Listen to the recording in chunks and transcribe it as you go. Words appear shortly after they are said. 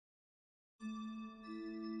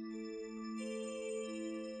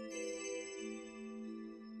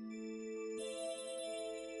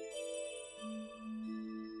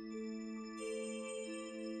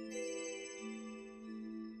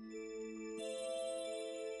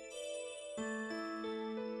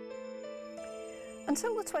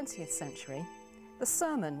Until the 20th century, the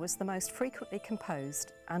sermon was the most frequently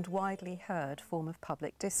composed and widely heard form of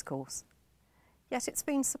public discourse. Yet it's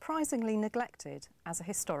been surprisingly neglected as a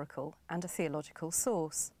historical and a theological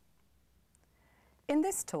source. In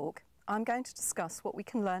this talk, I'm going to discuss what we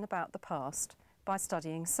can learn about the past by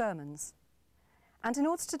studying sermons. And in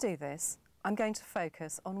order to do this, I'm going to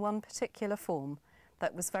focus on one particular form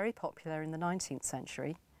that was very popular in the 19th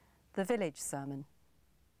century, the village sermon.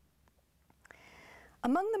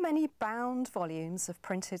 Among the many bound volumes of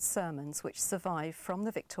printed sermons which survive from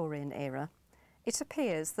the Victorian era, it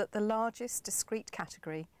appears that the largest discrete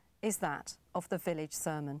category is that of the village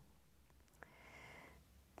sermon.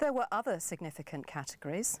 There were other significant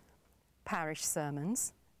categories: parish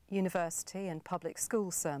sermons, university and public school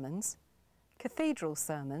sermons, cathedral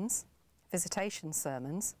sermons, visitation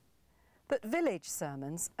sermons, but village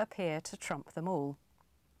sermons appear to trump them all.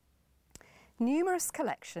 Numerous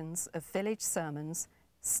collections of village sermons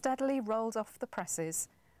steadily rolled off the presses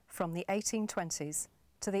from the 1820s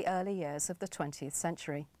to the early years of the 20th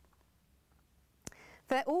century.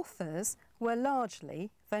 Their authors were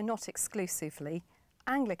largely, though not exclusively,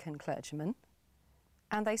 Anglican clergymen,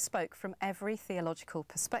 and they spoke from every theological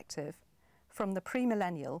perspective, from the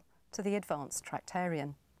premillennial to the advanced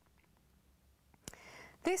tractarian.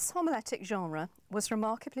 This homiletic genre was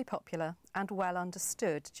remarkably popular and well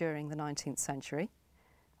understood during the 19th century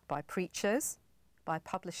by preachers, by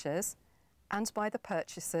publishers, and by the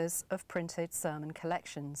purchasers of printed sermon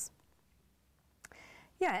collections.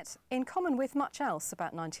 Yet, in common with much else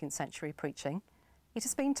about 19th century preaching, it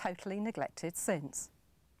has been totally neglected since.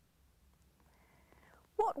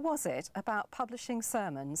 What was it about publishing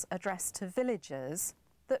sermons addressed to villagers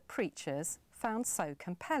that preachers found so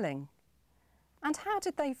compelling? And how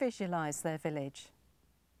did they visualise their village?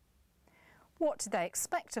 What did they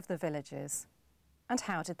expect of the villagers? And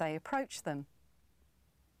how did they approach them?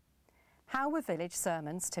 How were village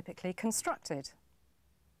sermons typically constructed?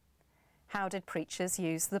 How did preachers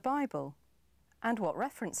use the Bible? And what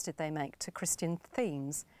reference did they make to Christian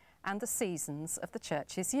themes and the seasons of the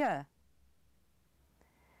church's year?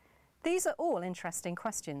 These are all interesting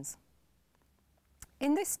questions.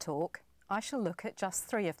 In this talk, I shall look at just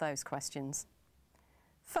three of those questions.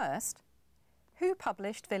 First, who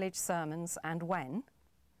published village sermons and when?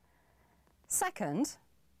 Second,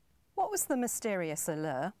 what was the mysterious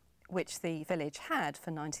allure which the village had for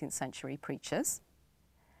 19th century preachers?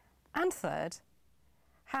 And third,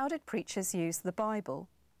 how did preachers use the Bible,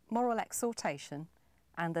 moral exhortation,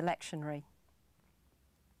 and the lectionary?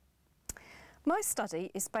 My study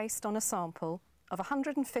is based on a sample of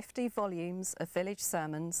 150 volumes of village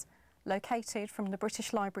sermons located from the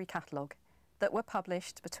British Library catalogue that were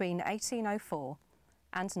published between 1804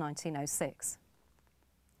 and 1906.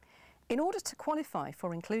 In order to qualify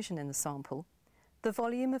for inclusion in the sample, the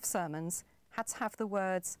volume of sermons had to have the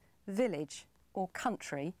words village or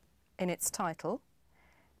country in its title,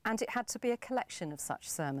 and it had to be a collection of such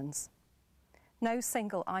sermons. No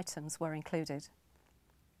single items were included.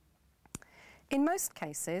 In most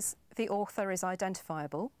cases, the author is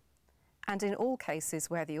identifiable, and in all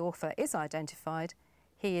cases where the author is identified,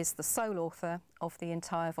 he is the sole author of the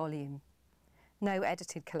entire volume. No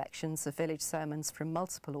edited collections of village sermons from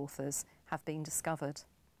multiple authors have been discovered.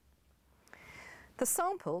 The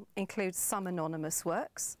sample includes some anonymous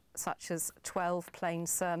works, such as 12 plain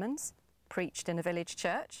sermons preached in a village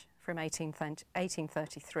church from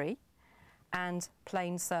 1833, and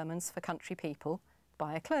plain sermons for country people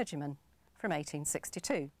by a clergyman from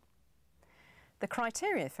 1862. The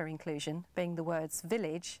criteria for inclusion being the words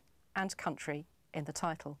village and country in the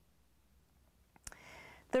title.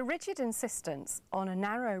 The rigid insistence on a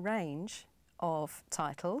narrow range of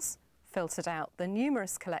titles filtered out the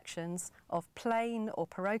numerous collections of plain or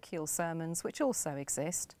parochial sermons which also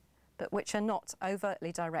exist, but which are not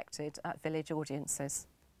overtly directed at village audiences.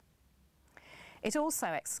 It also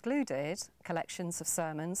excluded collections of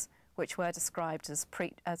sermons which were described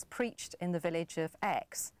as preached in the village of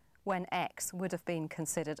X, when X would have been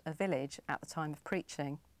considered a village at the time of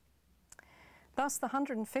preaching. Thus, the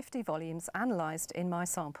 150 volumes analysed in my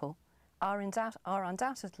sample are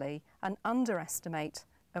undoubtedly an underestimate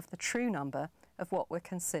of the true number of what were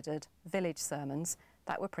considered village sermons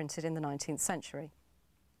that were printed in the 19th century.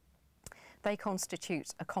 They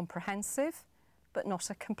constitute a comprehensive but not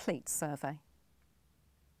a complete survey.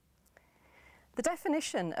 The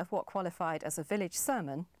definition of what qualified as a village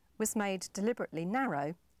sermon was made deliberately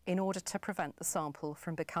narrow in order to prevent the sample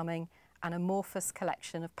from becoming an amorphous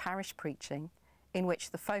collection of parish preaching in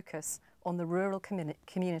which the focus on the rural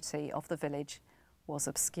community of the village was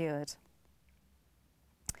obscured.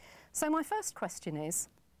 So my first question is,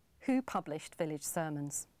 who published village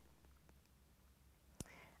sermons?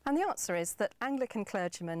 And the answer is that Anglican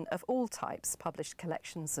clergymen of all types published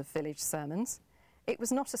collections of village sermons. It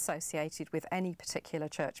was not associated with any particular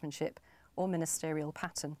churchmanship or ministerial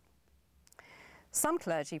pattern. Some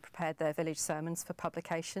clergy prepared their village sermons for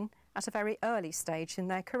publication at a very early stage in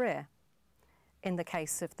their career. In the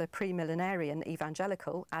case of the pre-millenarian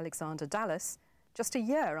evangelical Alexander Dallas, just a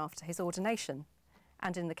year after his ordination,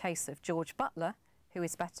 and in the case of George Butler, who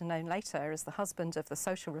is better known later as the husband of the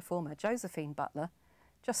social reformer Josephine Butler,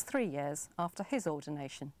 just 3 years after his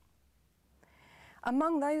ordination.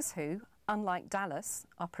 Among those who, unlike Dallas,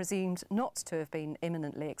 are presumed not to have been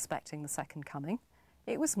imminently expecting the second coming,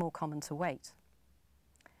 it was more common to wait.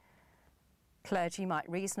 Clergy might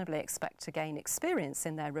reasonably expect to gain experience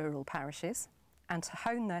in their rural parishes and to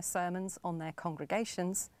hone their sermons on their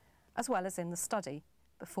congregations, as well as in the study,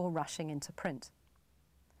 before rushing into print.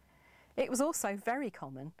 It was also very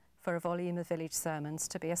common for a volume of village sermons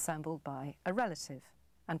to be assembled by a relative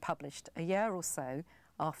and published a year or so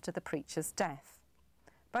after the preacher's death,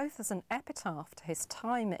 both as an epitaph to his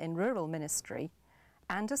time in rural ministry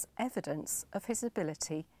and as evidence of his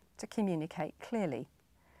ability to communicate clearly,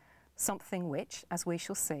 something which, as we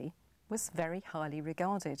shall see, was very highly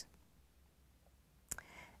regarded.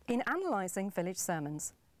 In analysing village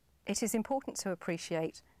sermons, it is important to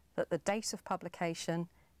appreciate that the date of publication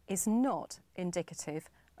is not indicative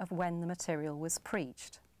of when the material was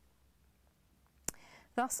preached.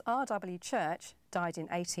 Thus, R.W. Church died in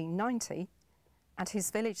 1890, and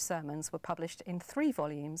his village sermons were published in 3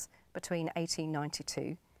 volumes between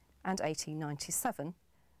 1892 and 1897,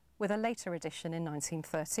 with a later edition in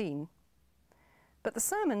 1913. But the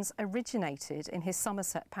sermons originated in his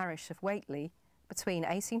Somerset parish of Whately between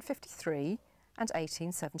 1853 and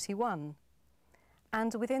 1871.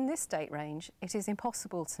 And within this date range, it is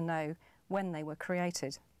impossible to know when they were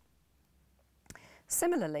created.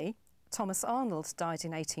 Similarly, Thomas Arnold died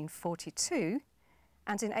in 1842,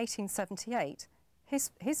 and in 1878,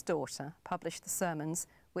 his daughter published the sermons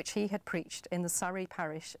which he had preached in the Surrey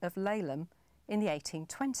parish of Laleham in the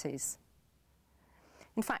 1820s.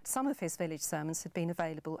 In fact, some of his village sermons had been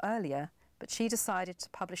available earlier, but she decided to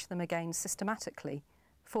publish them again systematically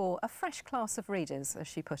for a fresh class of readers, as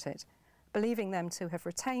she put it, believing them to have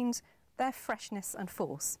retained their freshness and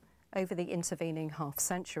force over the intervening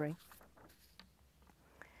half-century.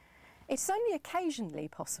 It's only occasionally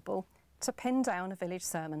possible to pin down a village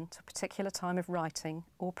sermon to a particular time of writing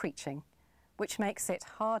or preaching, which makes it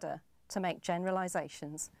harder to make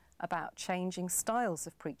generalisations about changing styles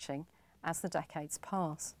of preaching as the decades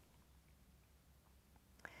pass.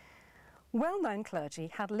 Well-known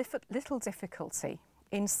clergy had little difficulty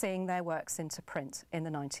in seeing their works into print in the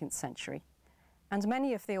 19th century, and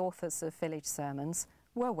many of the authors of village sermons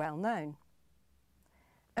were well known.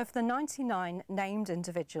 Of the 99 named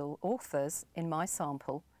individual authors in my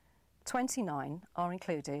sample, 29 are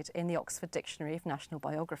included in the Oxford Dictionary of National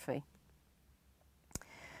Biography.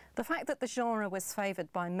 The fact that the genre was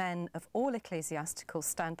favoured by men of all ecclesiastical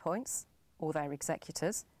standpoints, or their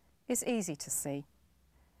executors, is easy to see.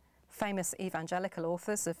 Famous evangelical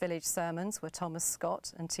authors of village sermons were Thomas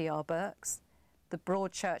Scott and T.R. Burks. The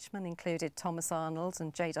broad churchmen included Thomas Arnold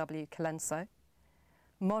and J.W. Colenso.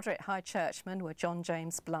 Moderate high churchmen were John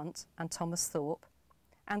James Blunt and Thomas Thorpe,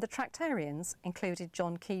 and the Tractarians included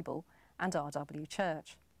John Keble and R.W.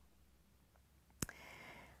 Church.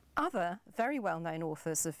 Other very well-known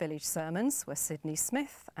authors of village sermons were Sidney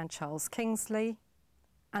Smith and Charles Kingsley,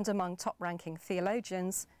 and among top-ranking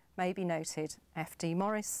theologians may be noted F.D.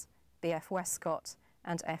 Morris, B.F. Westcott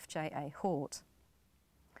and F.J.A. Hort.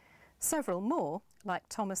 Several more, like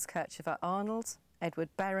Thomas Kerchever Arnold, Edward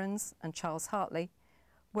Behrens and Charles Hartley,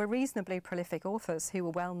 were reasonably prolific authors who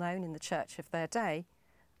were well known in the church of their day,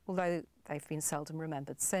 although they've been seldom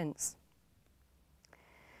remembered since.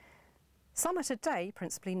 Some are today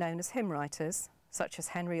principally known as hymn writers, such as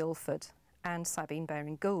Henry Alford and Sabine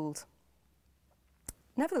Baring-Gould.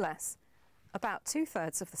 Nevertheless, about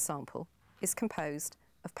 2/3 of the sample is composed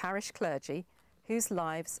of parish clergy whose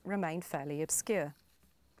lives remain fairly obscure.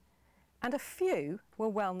 And a few were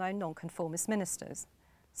well-known nonconformist ministers,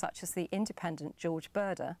 such as the independent George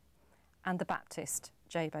Burder and the Baptist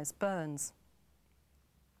Jabez Burns.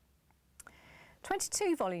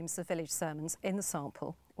 22 volumes of village sermons in the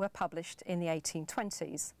sample were published in the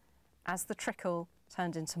 1820s, as the trickle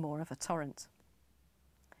turned into more of a torrent.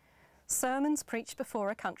 Sermons preached before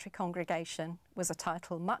a country congregation was a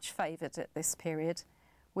title much favoured at this period,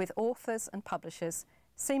 with authors and publishers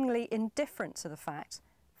seemingly indifferent to the fact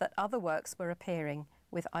that other works were appearing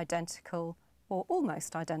with identical or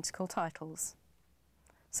almost identical titles.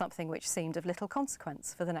 something which seemed of little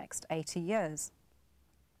consequence for the next 80 years.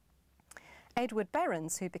 Edward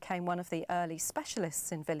Behrens, who became one of the early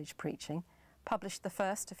specialists in village preaching, published the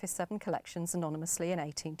first of his 7 collections anonymously in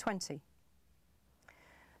 1820.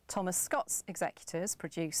 Thomas Scott's executors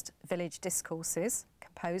produced village discourses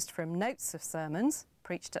composed from notes of sermons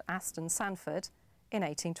preached at Aston Sandford in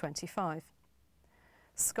 1825.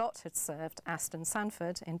 Scott had served Aston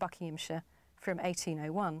Sandford in Buckinghamshire from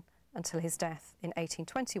 1801 until his death in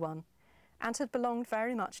 1821 and had belonged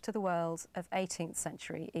very much to the world of 18th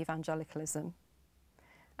century evangelicalism.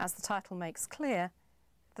 As the title makes clear,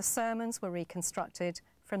 the sermons were reconstructed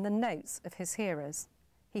from the notes of his hearers.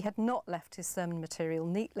 He had not left his sermon material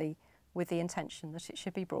neatly with the intention that it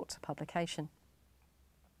should be brought to publication.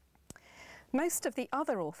 Most of the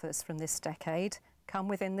other authors from this decade come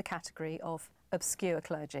within the category of obscure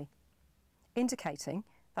clergy, indicating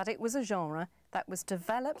that it was a genre that was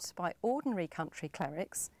developed by ordinary country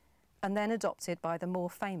clerics and then adopted by the more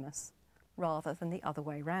famous, rather than the other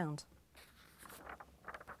way round.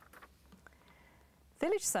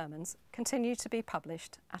 Village sermons continued to be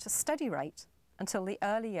published at a steady rate until the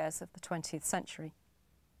early years of the 20th century.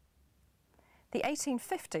 The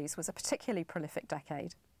 1850s was a particularly prolific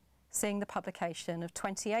decade, seeing the publication of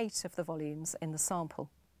 28 of the volumes in the sample.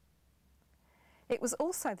 It was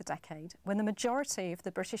also the decade when the majority of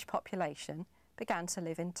the British population began to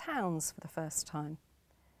live in towns for the first time,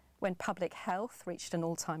 when public health reached an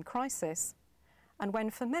all-time crisis, and when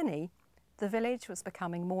for many the village was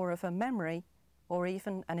becoming more of a memory or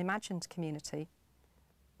even an imagined community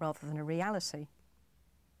rather than a reality.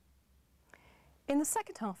 In the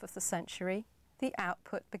second half of the century, the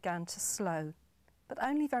output began to slow, but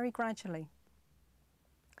only very gradually.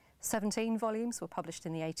 17 volumes were published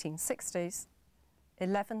in the 1860s,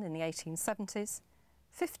 11 in the 1870s,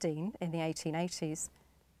 15 in the 1880s,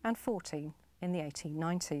 and 14 in the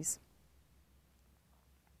 1890s.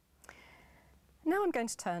 Now I'm going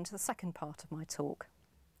to turn to the second part of my talk.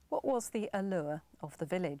 What was the allure of the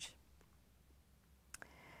village?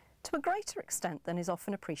 To a greater extent than is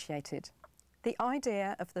often appreciated, the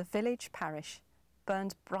idea of the village parish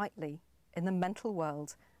burned brightly in the mental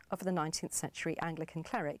world of the 19th century Anglican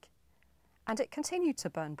cleric, and it continued to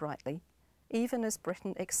burn brightly even as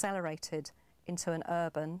Britain accelerated into an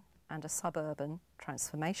urban and a suburban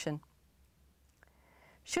transformation.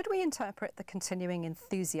 Should we interpret the continuing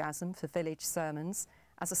enthusiasm for village sermons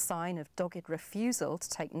as a sign of dogged refusal to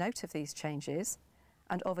take note of these changes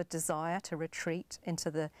and of a desire to retreat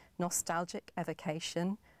into the nostalgic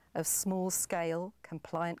evocation of small-scale,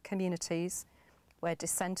 compliant communities where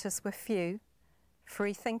dissenters were few,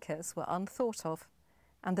 free thinkers were unthought of,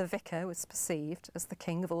 and the vicar was perceived as the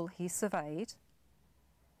king of all he surveyed?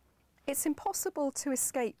 It's impossible to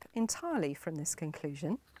escape entirely from this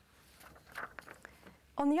conclusion.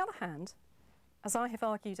 On the other hand, as I have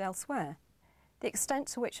argued elsewhere, the extent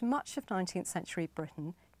to which much of 19th century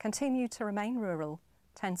Britain continued to remain rural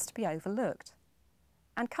tends to be overlooked,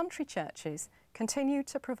 and country churches continue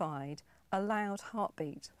to provide a loud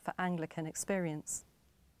heartbeat for Anglican experience.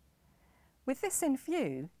 With this in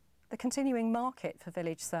view, the continuing market for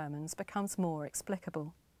village sermons becomes more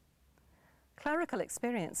explicable. Clerical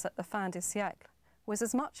experience at the fin de siècle was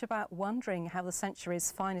as much about wondering how the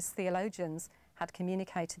century's finest theologians had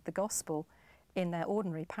communicated the gospel in their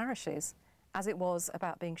ordinary parishes as it was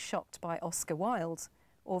about being shocked by Oscar Wilde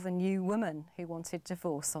or the new woman who wanted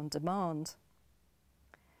divorce on demand.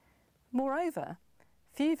 Moreover,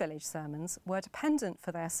 few village sermons were dependent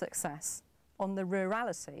for their success on the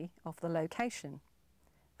rurality of the location.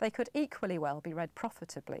 They could equally well be read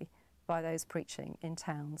profitably by those preaching in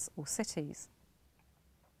towns or cities.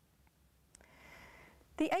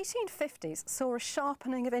 The 1850s saw a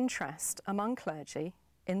sharpening of interest among clergy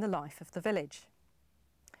in the life of the village.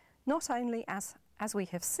 Not only, as we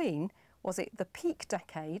have seen, was it the peak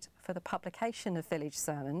decade for the publication of village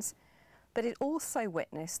sermons, but it also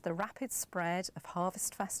witnessed the rapid spread of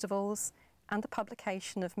harvest festivals and the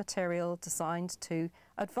publication of material designed to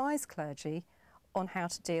advise clergy on how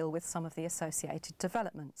to deal with some of the associated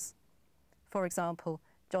developments. For example,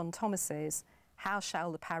 John Thomas's "How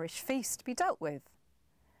Shall the Parish Feast Be Dealt With?"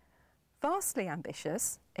 Vastly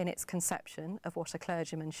ambitious in its conception of what a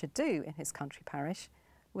clergyman should do in his country parish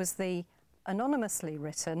was the anonymously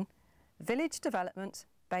written Village Development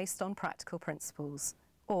Based on Practical Principles,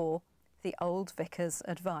 or The Old Vicar's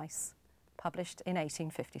Advice, published in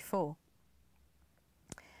 1854.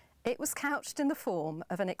 It was couched in the form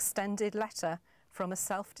of an extended letter from a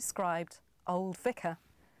self-described old vicar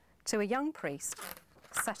to a young priest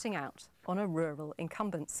setting out on a rural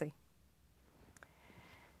incumbency.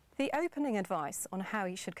 The opening advice on how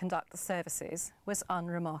he should conduct the services was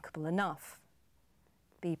unremarkable enough.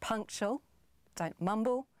 Be punctual, don't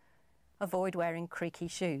mumble, avoid wearing creaky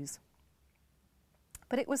shoes.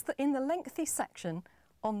 But it was in the lengthy section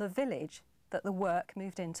on the village that the work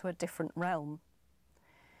moved into a different realm.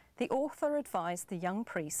 The author advised the young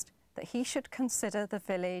priest that he should consider the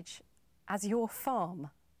village as your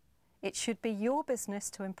farm. It should be your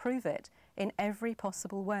business to improve it in every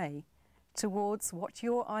possible way towards what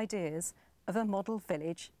your ideas of a model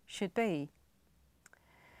village should be.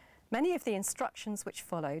 Many of the instructions which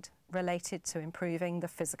followed related to improving the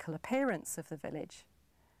physical appearance of the village.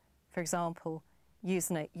 For example,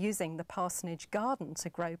 using the parsonage garden to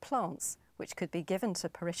grow plants which could be given to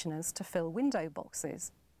parishioners to fill window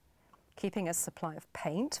boxes, keeping a supply of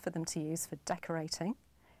paint for them to use for decorating,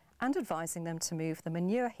 and advising them to move the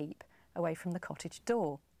manure heap away from the cottage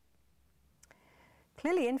door.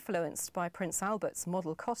 Clearly influenced by Prince Albert's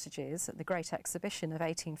model cottages at the Great Exhibition of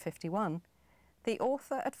 1851, the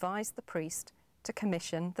author advised the priest to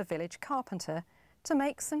commission the village carpenter to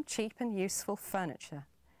make some cheap and useful furniture,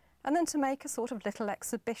 and then to make a sort of little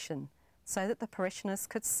exhibition so that the parishioners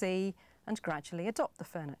could see and gradually adopt the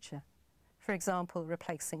furniture. For example,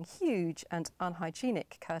 replacing huge and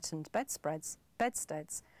unhygienic curtained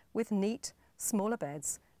bedsteads with neat, smaller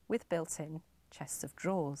beds with built-in chests of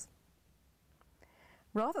drawers.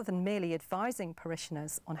 Rather than merely advising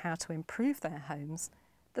parishioners on how to improve their homes,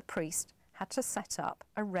 the priest had to set up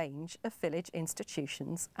a range of village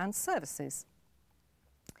institutions and services.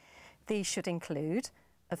 These should include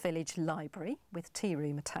a village library with tea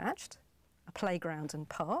room attached, a playground and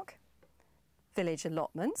park, village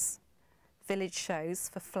allotments, village shows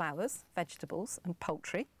for flowers, vegetables and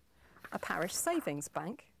poultry, a parish savings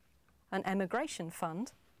bank, an emigration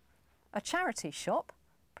fund, a charity shop,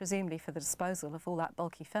 presumably for the disposal of all that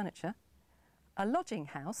bulky furniture, a lodging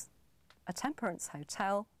house, a temperance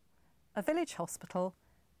hotel, a village hospital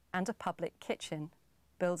and a public kitchen,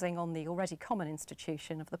 building on the already common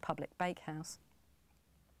institution of the public bakehouse.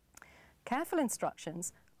 Careful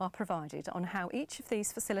instructions are provided on how each of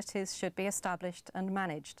these facilities should be established and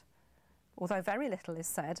managed, although very little is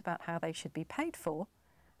said about how they should be paid for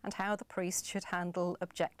and how the priest should handle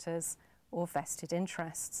objectors or vested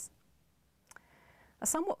interests. A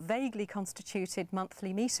somewhat vaguely constituted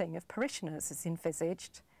monthly meeting of parishioners is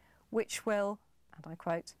envisaged, which will, and I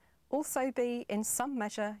quote, also be in some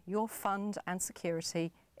measure your fund and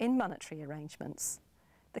security in monetary arrangements.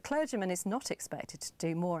 The clergyman is not expected to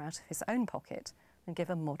do more out of his own pocket than give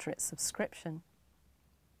a moderate subscription.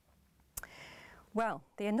 Well,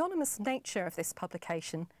 the anonymous nature of this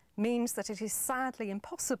publication means that it is sadly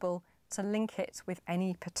impossible to link it with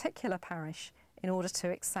any particular parish in order to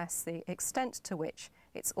assess the extent to which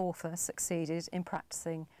its author succeeded in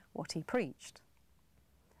practising what he preached.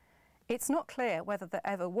 It's not clear whether there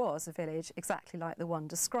ever was a village exactly like the one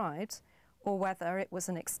described, or whether it was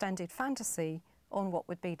an extended fantasy on what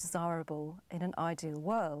would be desirable in an ideal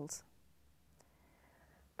world.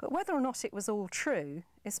 But whether or not it was all true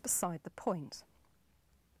is beside the point.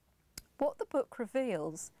 What the book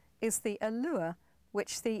reveals is the allure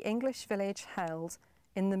which the English village held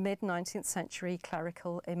in the mid-19th century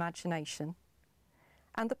clerical imagination,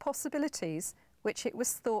 and the possibilities which it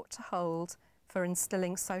was thought to hold for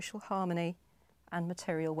instilling social harmony and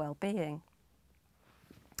material well-being.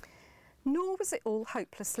 Nor was it all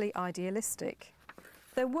hopelessly idealistic.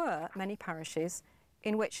 There were many parishes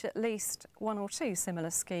in which at least one or two similar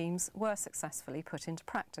schemes were successfully put into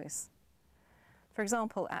practice. For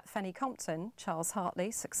example, at Fenny Compton, Charles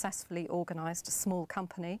Hartley successfully organised a small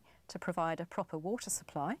company to provide a proper water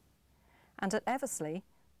supply, and at Eversley,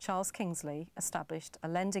 Charles Kingsley established a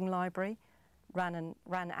lending library, ran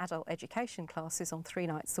adult education classes on 3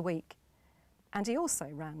 nights a week, and he also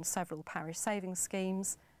ran several parish savings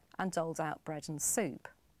schemes and doled out bread and soup.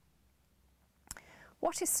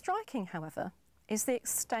 What is striking, however, is the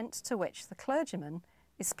extent to which the clergyman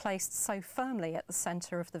is placed so firmly at the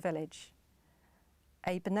centre of the village.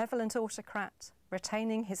 A benevolent autocrat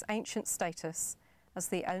retaining his ancient status as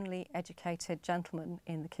the only educated gentleman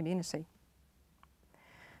in the community.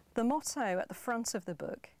 The motto at the front of the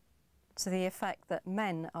book, to the effect that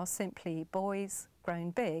men are simply boys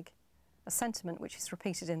grown big, a sentiment which is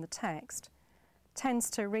repeated in the text, tends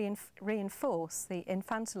to reinforce the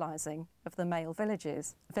infantilising of the male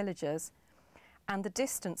villagers and the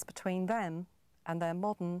distance between them and their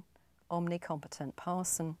modern, omnicompetent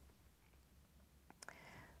parson.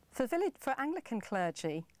 For Anglican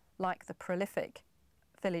clergy, like the prolific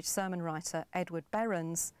village sermon writer Edward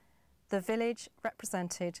Behrens, the village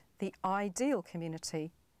represented the ideal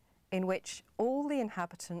community in which all the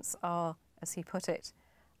inhabitants are, as he put it,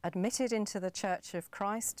 admitted into the Church of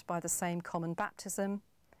Christ by the same common baptism,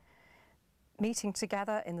 meeting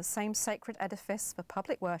together in the same sacred edifice for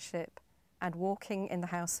public worship, and walking in the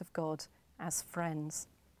house of God as friends.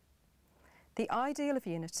 The ideal of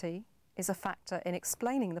unity is a factor in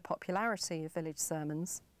explaining the popularity of village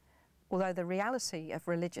sermons, although the reality of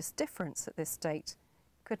religious difference at this date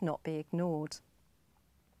could not be ignored.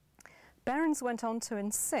 Behrens went on to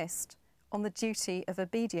insist on the duty of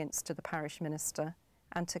obedience to the parish minister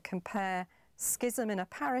and to compare schism in a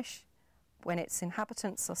parish when its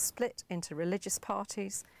inhabitants are split into religious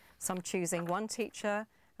parties, some choosing one teacher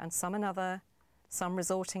and some another, some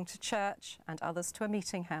resorting to church and others to a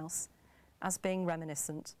meeting house, as being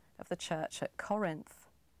reminiscent of the church at Corinth.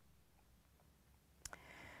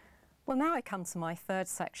 Well, now I come to my third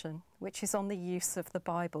section, which is on the use of the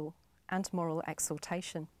Bible and moral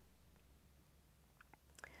exhortation.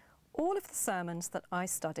 All of the sermons that I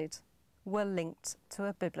studied were linked to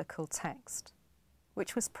a biblical text,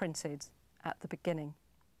 which was printed at the beginning.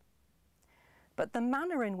 But the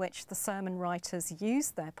manner in which the sermon writers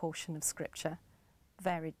used their portion of Scripture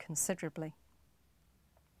varied considerably.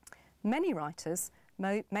 Many writers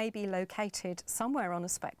may be located somewhere on a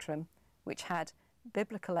spectrum which had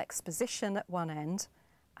biblical exposition at one end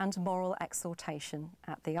and moral exhortation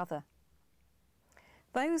at the other.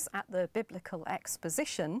 Those at the biblical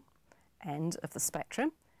exposition end of the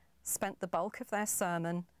spectrum spent the bulk of their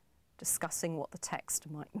sermon discussing what the text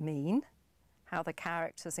might mean, how the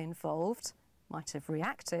characters involved might have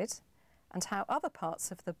reacted, and how other parts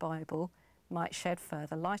of the Bible might shed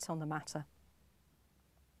further light on the matter.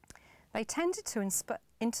 They tended to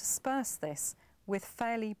intersperse this with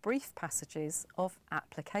fairly brief passages of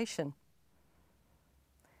application.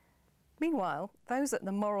 Meanwhile, those at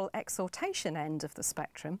the moral exhortation end of the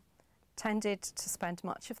spectrum tended to spend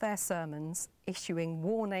much of their sermons issuing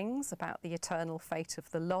warnings about the eternal fate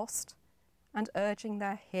of the lost and urging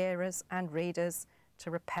their hearers and readers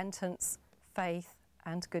to repentance, faith,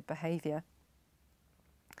 and good behaviour.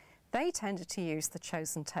 They tended to use the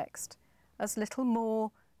chosen text as little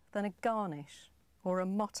more than a garnish or a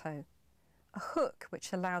motto, a hook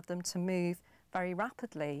which allowed them to move very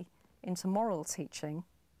rapidly into moral teaching,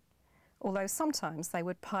 although sometimes they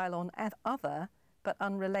would pile on other but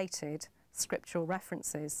unrelated scriptural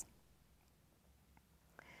references.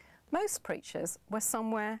 Most preachers were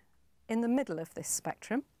somewhere in the middle of this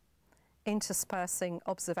spectrum, interspersing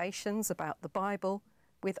observations about the Bible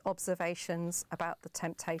with observations about the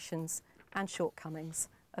temptations and shortcomings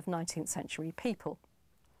of 19th century people.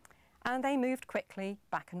 And they moved quickly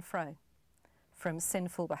back and fro, from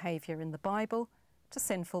sinful behaviour in the Bible to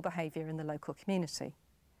sinful behaviour in the local community,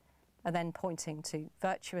 and then pointing to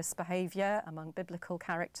virtuous behaviour among biblical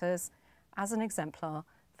characters as an exemplar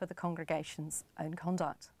for the congregation's own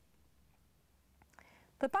conduct.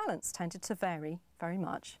 The balance tended to vary very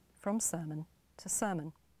much from sermon to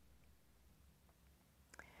sermon.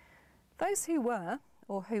 Those who were,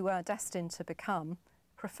 or who were destined to become,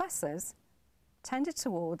 professors tended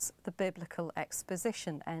towards the biblical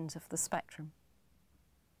exposition end of the spectrum.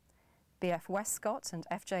 B.F. Westcott and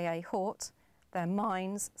F.J.A. Hort, their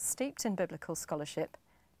minds steeped in biblical scholarship,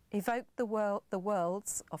 evoked the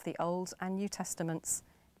worlds of the Old and New Testaments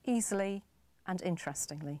easily and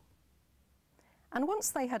interestingly. And once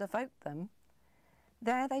they had evoked them,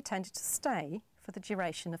 there they tended to stay for the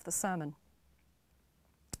duration of the sermon.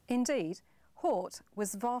 Indeed, Hort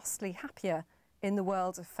was vastly happier in the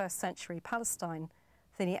world of first century Palestine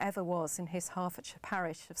than he ever was in his Hertfordshire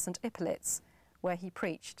parish of St Hippolyte's, where he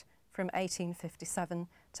preached from 1857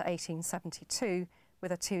 to 1872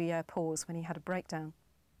 with a 2-year pause when he had a breakdown.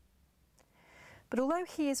 But although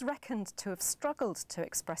he is reckoned to have struggled to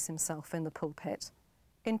express himself in the pulpit,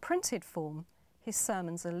 in printed form his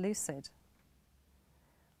sermons are lucid.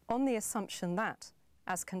 On the assumption that,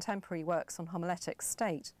 as contemporary works on homiletics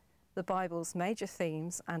state, the Bible's major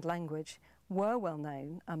themes and language were well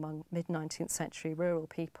known among mid-19th century rural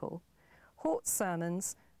people, Hort's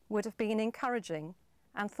sermons would have been encouraging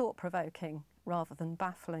and thought-provoking rather than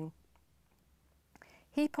baffling.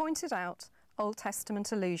 He pointed out Old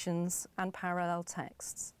Testament allusions and parallel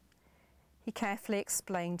texts. He carefully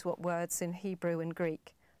explained what words in Hebrew and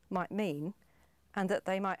Greek might mean, and that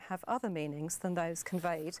they might have other meanings than those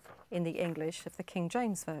conveyed in the English of the King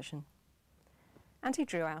James Version. And he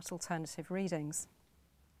drew out alternative readings.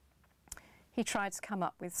 He tried to come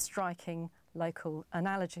up with striking local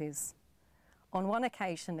analogies, on one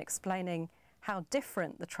occasion explaining how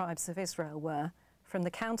different the tribes of Israel were from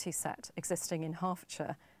the county set existing in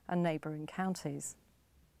Hertfordshire and neighbouring counties.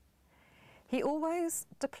 He always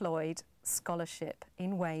deployed scholarship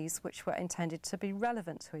in ways which were intended to be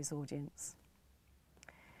relevant to his audience.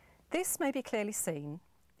 This may be clearly seen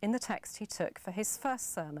in the text he took for his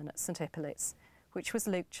first sermon at St. Hippolyt's, which was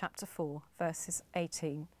Luke chapter 4, verses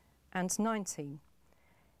 18 and 19.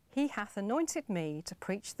 He hath anointed me to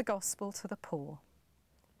preach the gospel to the poor,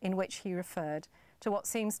 in which he referred to what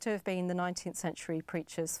seems to have been the 19th century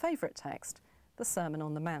preacher's favourite text, the Sermon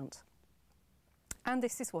on the Mount. And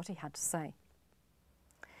this is what he had to say.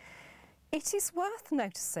 It is worth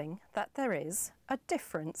noticing that there is a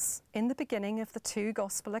difference in the beginning of the two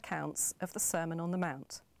gospel accounts of the Sermon on the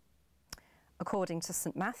Mount. According to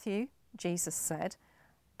St. Matthew, Jesus said,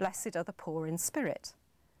 "Blessed are the poor in spirit,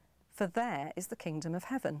 for there is the kingdom of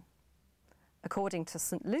heaven." According to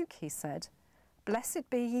St. Luke, he said, "Blessed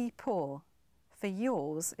be ye poor, for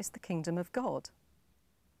yours is the kingdom of God."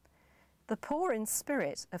 The poor in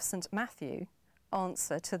spirit of St. Matthew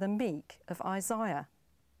answer to the meek of Isaiah.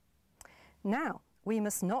 Now, we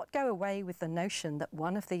must not go away with the notion that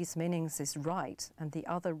one of these meanings is right and the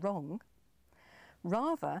other wrong.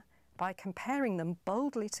 Rather, by comparing them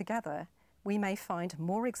boldly together, we may find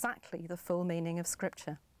more exactly the full meaning of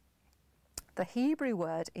Scripture. The Hebrew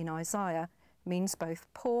word in Isaiah means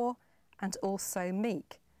both poor and also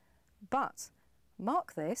meek. But,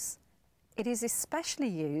 mark this, it is especially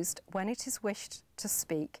used when it is wished to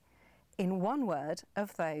speak in one word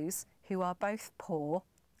of those who are both poor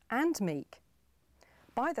and meek.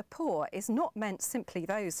 By the poor is not meant simply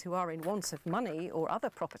those who are in want of money or other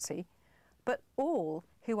property, but all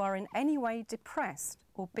who are in any way depressed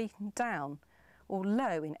or beaten down or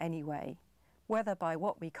low in any way, whether by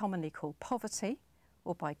what we commonly call poverty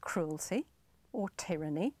or by cruelty or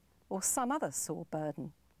tyranny or some other sore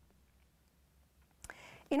burden.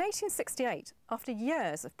 In 1868, after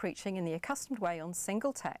years of preaching in the accustomed way on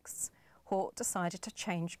single texts, Hort decided to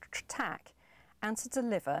change tack and to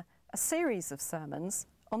deliver a series of sermons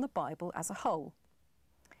on the Bible as a whole.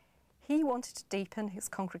 He wanted to deepen his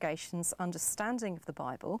congregation's understanding of the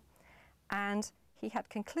Bible, and he had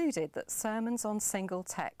concluded that sermons on single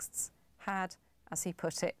texts had, as he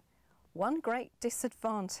put it, one great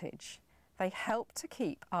disadvantage. They help to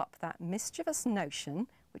keep up that mischievous notion,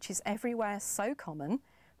 which is everywhere so common,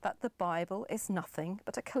 that the Bible is nothing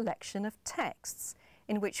but a collection of texts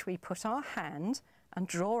in which we put our hand and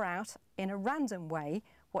draw out in a random way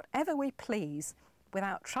whatever we please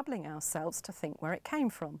without troubling ourselves to think where it came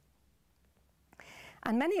from.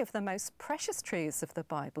 And many of the most precious truths of the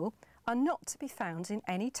Bible are not to be found in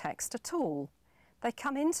any text at all. They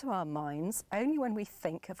come into our minds only when we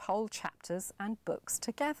think of whole chapters and books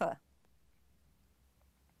together.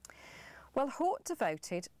 Well, Hort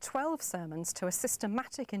devoted 12 sermons to a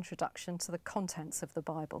systematic introduction to the contents of the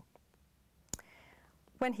Bible.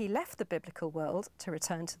 When he left the biblical world to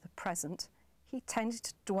return to the present, he tended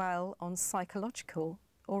to dwell on psychological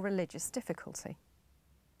or religious difficulty.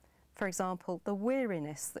 For example, the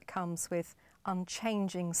weariness that comes with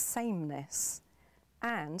unchanging sameness,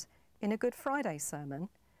 and, in a Good Friday sermon,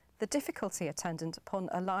 the difficulty attendant upon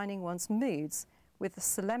aligning one's moods with the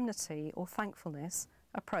solemnity or thankfulness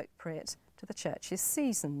appropriate to the church's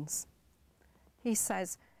seasons. He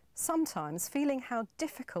says, sometimes feeling how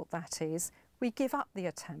difficult that is, we give up the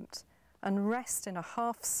attempt and rest in a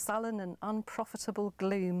half-sullen and unprofitable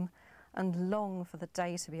gloom and long for the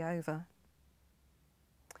day to be over.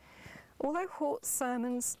 Although Hort's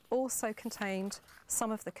sermons also contained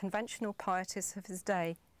some of the conventional pieties of his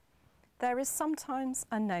day, there is sometimes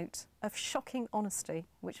a note of shocking honesty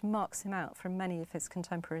which marks him out from many of his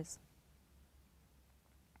contemporaries.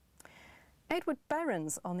 Edward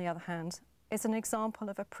Behrens, on the other hand, is an example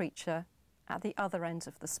of a preacher at the other end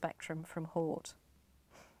of the spectrum from Hort.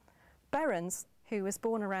 Behrens, who was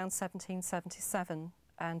born around 1777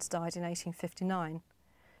 and died in 1859,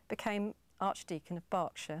 became Archdeacon of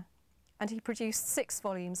Berkshire, and he produced 6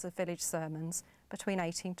 volumes of village sermons between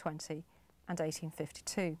 1820 and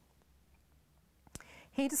 1852.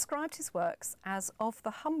 He described his works as of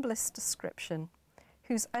the humblest description,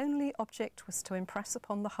 whose only object was to impress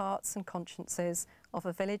upon the hearts and consciences of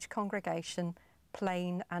a village congregation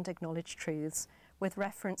plain and acknowledged truths, with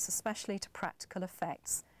reference especially to practical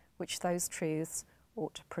effects which those truths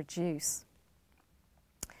ought to produce.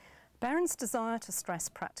 Behrens' desire to stress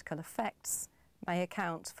practical effects may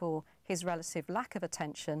account for his relative lack of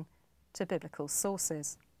attention to biblical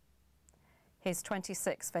sources. His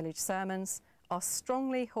 26 village sermons are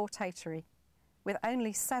strongly hortatory, with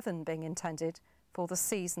only 7 being intended for the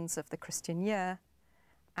seasons of the Christian year,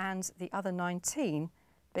 and the other 19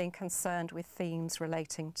 being concerned with themes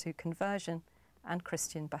relating to conversion and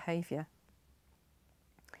Christian behaviour.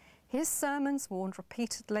 His sermons warned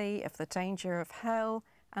repeatedly of the danger of hell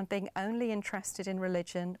and being only interested in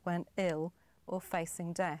religion when ill or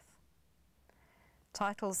facing death.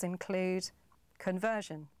 Titles include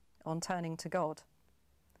Conversion, on turning to God;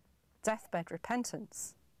 Deathbed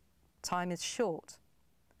Repentance, Time is Short;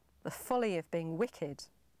 The Folly of Being Wicked;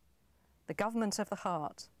 The Government of the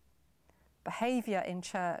Heart; Behaviour in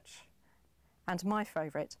Church; and my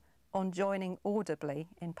favourite, On Joining Audibly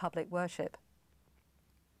in Public Worship.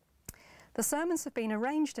 The sermons have been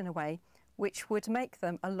arranged in a way which would make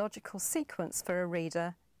them a logical sequence for a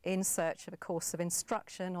reader in search of a course of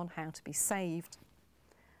instruction on how to be saved.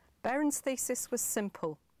 Beron's thesis was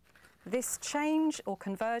simple. This change or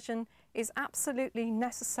conversion is absolutely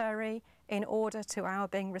necessary in order to our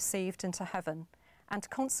being received into heaven, and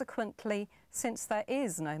consequently, since there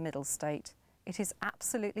is no middle state, it is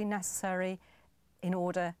absolutely necessary in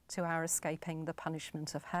order to our escaping the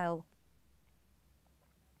punishment of hell.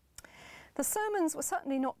 The sermons were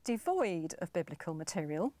certainly not devoid of biblical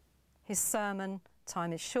material. His sermon,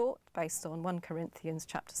 Time is Short, based on 1 Corinthians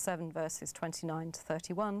chapter 7, verses 29 to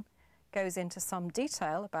 31, goes into some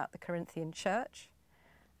detail about the Corinthian church,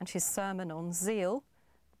 and his sermon on zeal,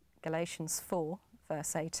 Galatians 4,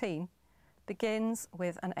 verse 18, begins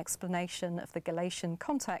with an explanation of the Galatian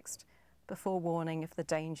context before warning of the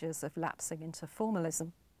dangers of lapsing into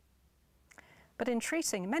formalism. But in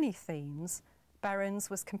treating many themes, Beron's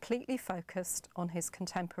was completely focused on his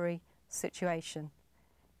contemporary situation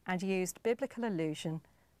and used biblical allusion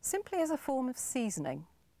simply as a form of seasoning.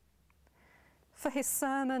 For his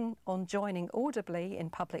sermon on joining audibly in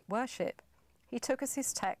public worship, he took as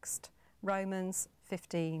his text Romans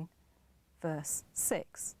 15, verse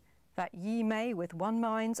 6, that ye may with one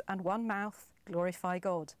mind and one mouth glorify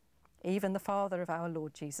God, even the Father of our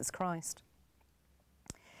Lord Jesus Christ.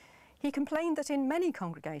 He complained that in many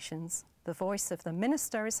congregations the voice of the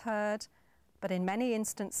minister is heard, but in many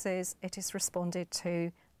instances it is responded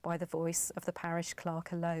to by the voice of the parish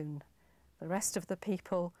clerk alone, the rest of the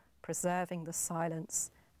people preserving the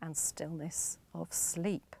silence and stillness of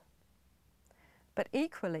sleep. But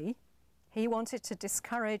equally, he wanted to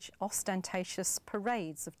discourage ostentatious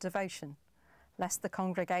parades of devotion, lest the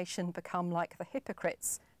congregation become like the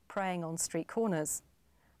hypocrites praying on street corners,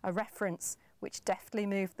 a reference which deftly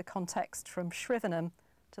moved the context from Shrivenham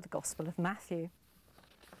to the Gospel of Matthew.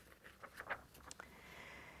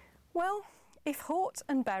 Well, if Hort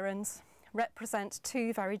and Beron's represent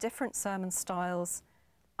two very different sermon styles,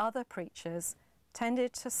 other preachers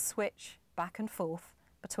tended to switch back and forth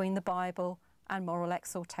between the Bible and moral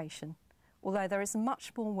exhortation, although there is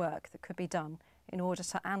much more work that could be done in order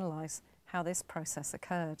to analyse how this process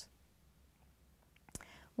occurred.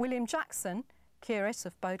 William Jackson, curate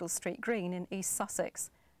of Bodle Street Green in East Sussex,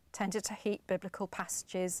 tended to heap biblical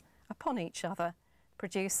passages upon each other,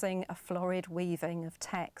 producing a florid weaving of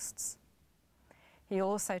texts. He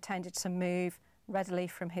also tended to move readily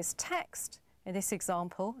from his text, in this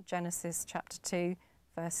example, Genesis chapter 2,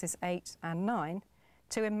 verses 8 and 9,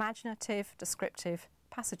 to imaginative, descriptive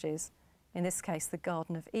passages, in this case the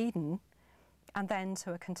Garden of Eden, and then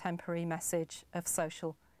to a contemporary message of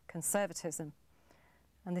social conservatism.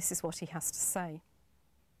 And this is what he has to say.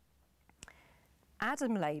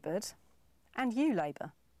 Adam laboured, and you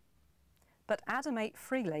labour. But Adam ate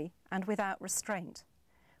freely and without restraint,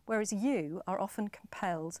 whereas you are often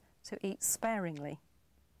compelled to eat sparingly.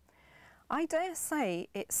 I dare say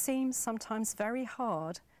it seems sometimes very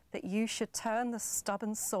hard that you should turn the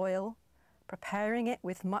stubborn soil, preparing it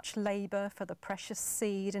with much labour for the precious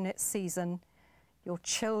seed in its season, your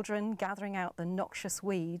children gathering out the noxious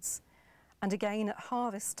weeds, and again at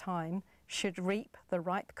harvest time should reap the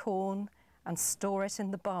ripe corn and store it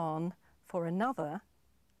in the barn for another,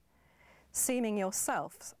 seeming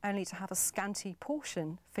yourselves only to have a scanty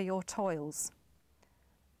portion for your toils.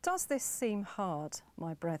 Does this seem hard,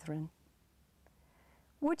 my brethren?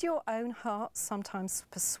 Would your own hearts sometimes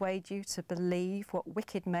persuade you to believe what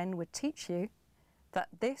wicked men would teach you, that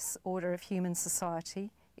this order of human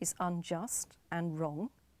society is unjust and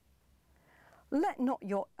wrong? Let not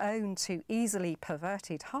your own too easily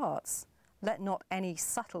perverted hearts, let not any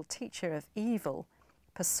subtle teacher of evil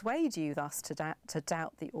persuade you thus to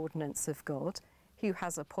doubt the ordinance of God, who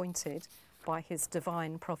has appointed by his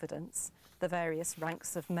divine providence the various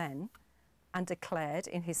ranks of men, and declared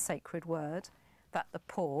in his sacred word that the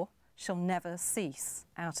poor shall never cease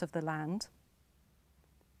out of the land.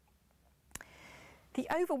 The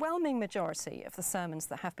overwhelming majority of the sermons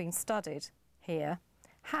that have been studied here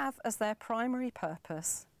have as their primary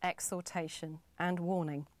purpose exhortation and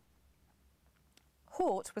warning.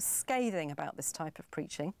 Hort was scathing about this type of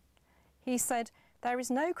preaching. He said, "There is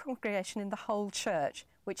no congregation in the whole church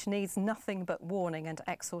which needs nothing but warning and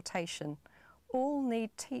exhortation. All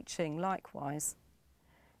need teaching likewise.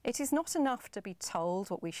 It is not enough to be told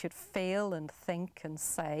what we should feel and think and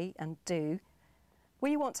say and do.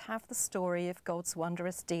 We want to have the story of God's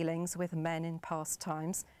wondrous dealings with men in past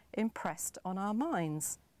times impressed on our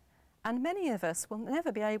minds. And many of us will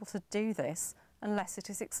never be able to do this unless it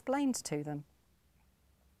is explained to them.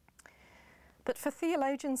 But for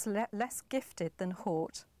theologians less gifted than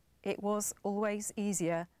Hort, it was always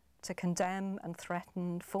easier to condemn and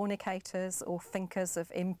threaten fornicators or thinkers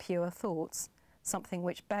of impure thoughts, something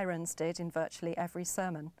which Behrens did in virtually every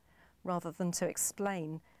sermon, rather than to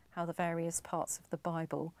explain how the various parts of the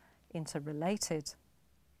Bible interrelated.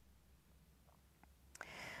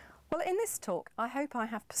 Well, in this talk, I hope I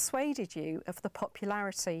have persuaded you of the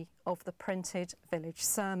popularity of the printed village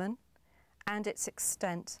sermon and its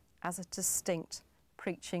extent as a distinct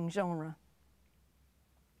preaching genre.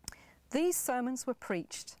 These sermons were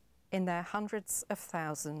preached in their hundreds of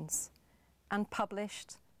thousands and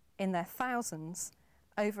published in their thousands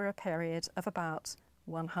over a period of about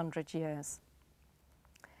 100 years.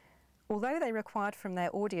 Although they required from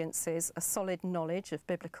their audiences a solid knowledge of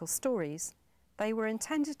biblical stories, they were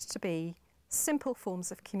intended to be simple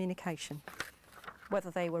forms of communication,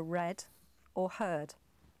 whether they were read or heard.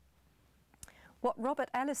 What Robert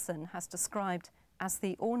Ellison has described as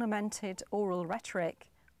the ornamented oral rhetoric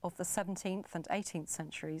of the 17th and 18th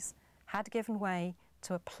centuries had given way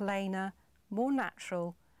to a plainer, more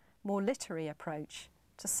natural, more literary approach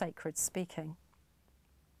to sacred speaking.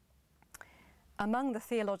 Among the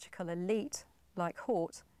theological elite, like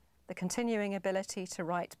Hort, the continuing ability to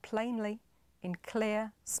write plainly in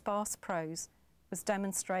clear, sparse prose was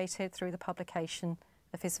demonstrated through the publication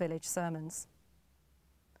of his village sermons.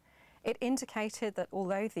 It indicated that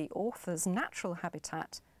although the author's natural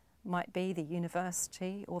habitat might be the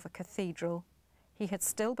university or the cathedral, he had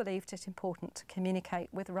still believed it important to communicate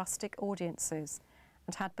with rustic audiences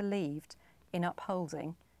and had believed in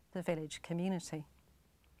upholding the village community.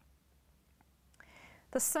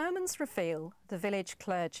 The sermons reveal the village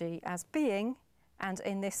clergy as being, and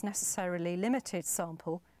in this necessarily limited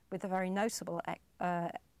sample, with the very notable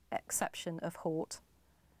exception of Hort,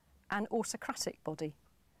 an autocratic body,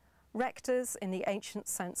 rectors in the ancient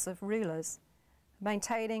sense of rulers,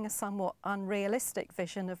 maintaining a somewhat unrealistic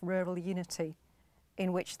vision of rural unity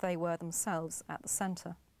in which they were themselves at the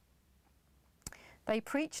centre. They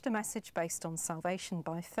preached a message based on salvation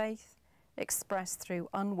by faith, expressed through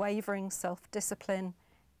unwavering self-discipline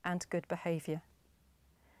and good behaviour.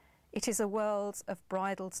 It is a world of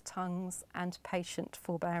bridled tongues and patient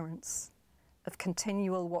forbearance, of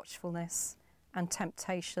continual watchfulness and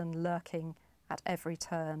temptation lurking at every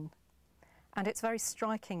turn. And it's very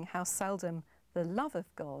striking how seldom the love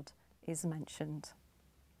of God is mentioned.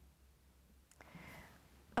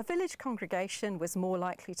 A village congregation was more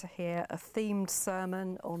likely to hear a themed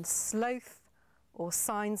sermon on sloth or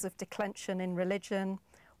signs of declension in religion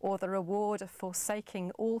or the reward of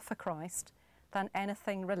forsaking all for Christ than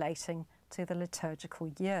anything relating to the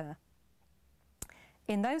liturgical year.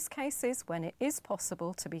 In those cases when it is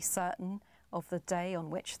possible to be certain of the day on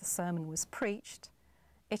which the sermon was preached,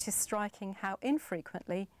 it is striking how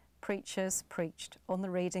infrequently preachers preached on the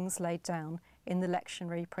readings laid down in the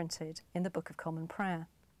lectionary printed in the Book of Common Prayer.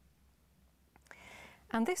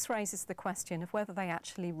 And this raises the question of whether they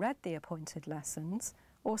actually read the appointed lessons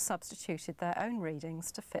or substituted their own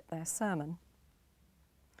readings to fit their sermon.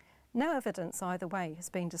 No evidence either way has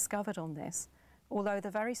been discovered on this, although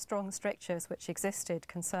the very strong strictures which existed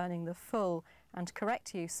concerning the full and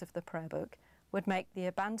correct use of the prayer book would make the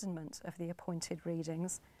abandonment of the appointed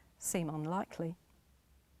readings seem unlikely.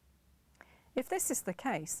 If this is the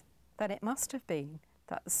case, then it must have been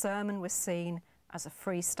that the sermon was seen as a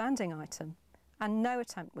freestanding item and no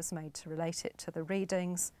attempt was made to relate it to the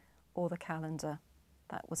readings or the calendar.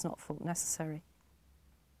 That was not thought necessary.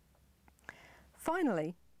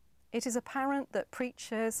 Finally, it is apparent that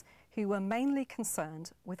preachers who were mainly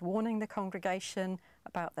concerned with warning the congregation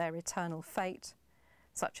about their eternal fate,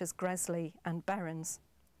 such as Gresley and Behrens,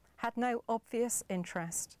 had no obvious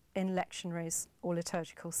interest in lectionaries or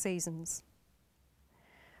liturgical seasons.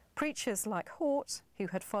 Preachers like Hort, who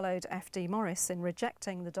had followed F.D. Morris in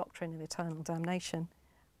rejecting the doctrine of eternal damnation,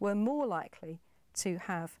 were more likely to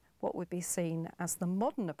have what would be seen as the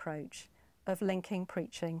modern approach of linking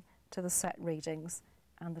preaching to the set readings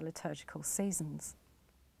and the liturgical seasons.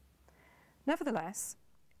 Nevertheless,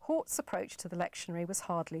 Hort's approach to the lectionary was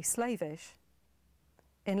hardly slavish.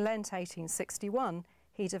 In Lent 1861,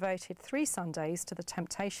 he devoted 3 Sundays to the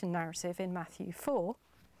temptation narrative in Matthew 4,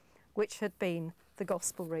 which had been the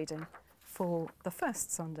Gospel reading for the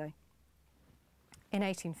first Sunday. In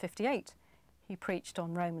 1858, he preached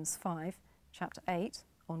on Romans 5, chapter 8,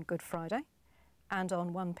 on Good Friday, and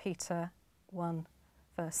on 1 Peter 1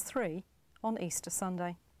 verse 3 on Easter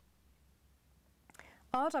Sunday.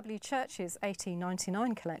 R.W. Church's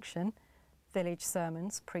 1899 collection, Village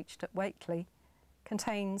Sermons Preached at Whately,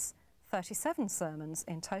 contains 37 sermons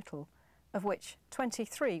in total, of which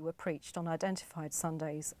 23 were preached on identified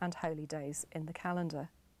Sundays and holy days in the calendar.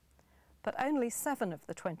 But only 7 of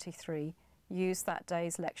the 23 used that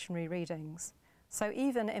day's lectionary readings, so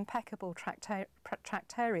even impeccable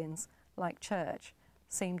tractarians like Church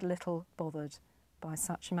seemed little bothered by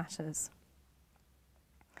such matters.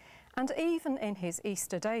 And even in his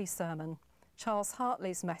Easter Day sermon, Charles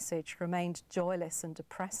Hartley's message remained joyless and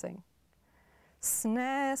depressing.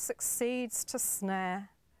 Snare succeeds to snare,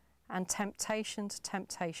 and temptation to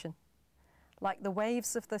temptation. Like the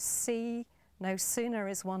waves of the sea, no sooner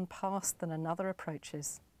is one past than another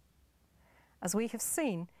approaches. As we have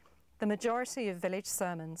seen, the majority of village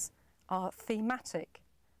sermons are thematic,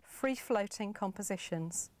 free-floating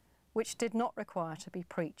compositions which did not require to be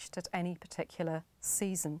preached at any particular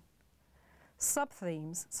season.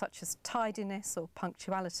 Sub-themes such as tidiness or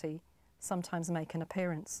punctuality sometimes make an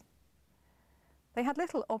appearance. They had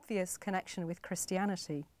little obvious connection with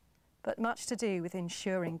Christianity, but much to do with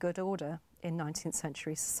ensuring good order in 19th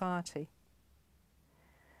century society.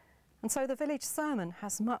 And so the village sermon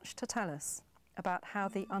has much to tell us about how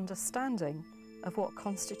the understanding of what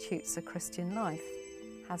constitutes a Christian life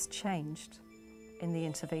has changed in the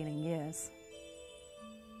intervening years.